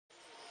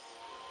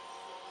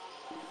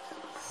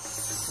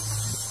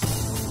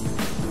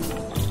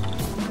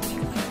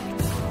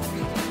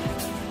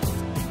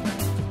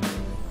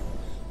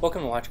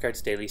Welcome to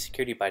WatchGuard's Daily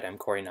Security Byte. I'm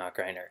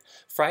Nachreiner.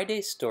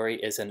 Friday's story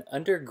is an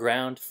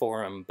underground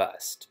forum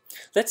bust.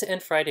 Let's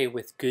end Friday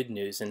with good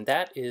news, and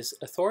that is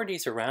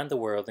authorities around the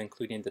world,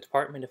 including the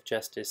Department of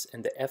Justice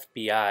and the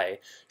FBI,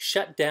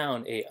 shut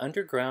down an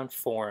underground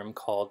forum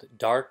called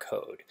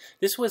Darkode.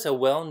 This was a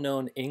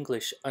well-known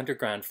English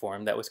underground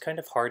forum that was kind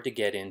of hard to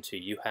get into.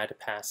 You had to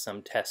pass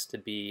some tests to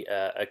be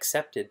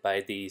accepted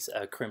by these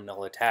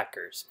criminal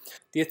attackers.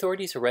 The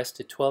authorities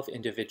arrested 12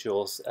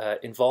 individuals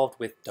involved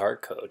with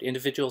Darkode,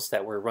 individuals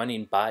that were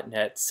running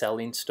botnets,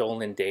 selling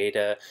stolen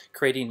data,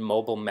 creating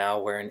mobile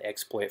malware and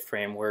exploit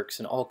frameworks,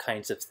 and all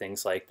kinds of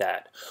things like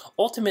that.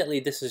 Ultimately,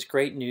 this is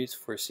great news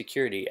for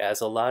security, as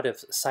a lot of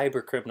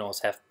cyber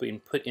criminals have been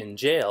put in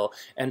jail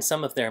and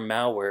some of their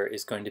malware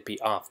is going to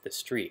be off the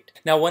street.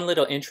 Now, one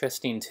little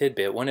interesting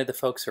tidbit, one of the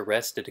folks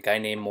arrested, a guy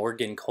named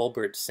Morgan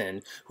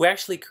Culbertson, who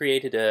actually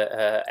created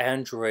an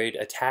Android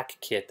attack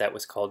kit that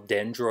was called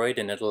Dendroid,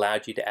 and it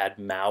allowed you to add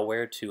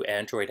malware to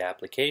Android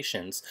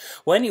applications.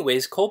 Well,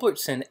 anyways,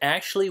 Culbertson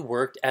actually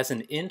worked as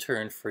an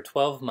intern for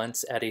 12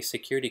 months at a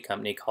security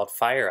company called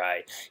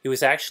FireEye. He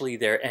was actually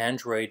their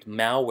Android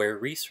malware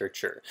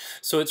researcher.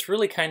 So it's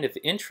really kind of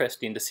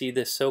interesting to see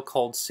this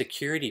so-called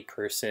security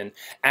person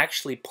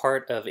actually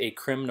part of a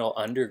criminal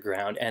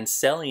underground and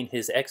selling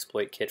his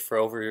exploit kit for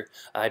over,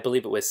 I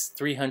believe it was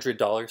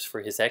 $300 for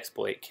his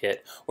exploit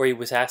kit, or he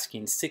was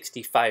asking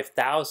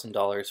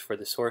 $65,000 for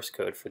the source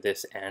code for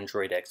this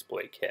Android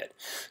exploit kit.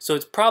 So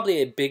it's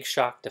probably a big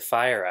shock to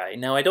FireEye.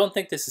 Now, I don't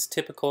think this is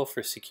typical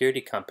for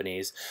security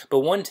companies, but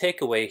one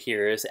takeaway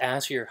here is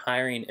as you're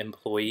hiring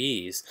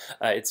employees,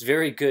 it's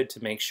very good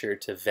to make sure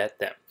to vet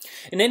them.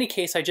 In any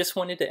case, I just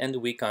wanted to end the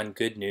week on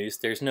good news.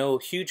 There's no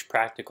huge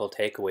practical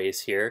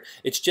takeaways here.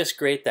 It's just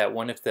great that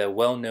one of the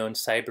well-known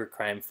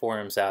cybercrime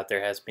forums out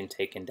there has been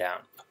taken down.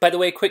 By the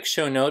way, quick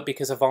show note,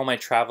 because of all my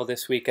travel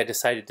this week, I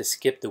decided to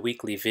skip the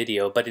weekly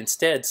video, but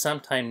instead,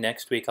 sometime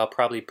next week, I'll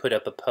probably put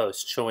up a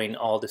post showing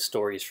all the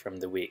stories from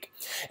the week.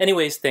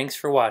 Anyways, thanks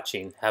for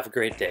watching. Have a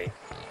great day.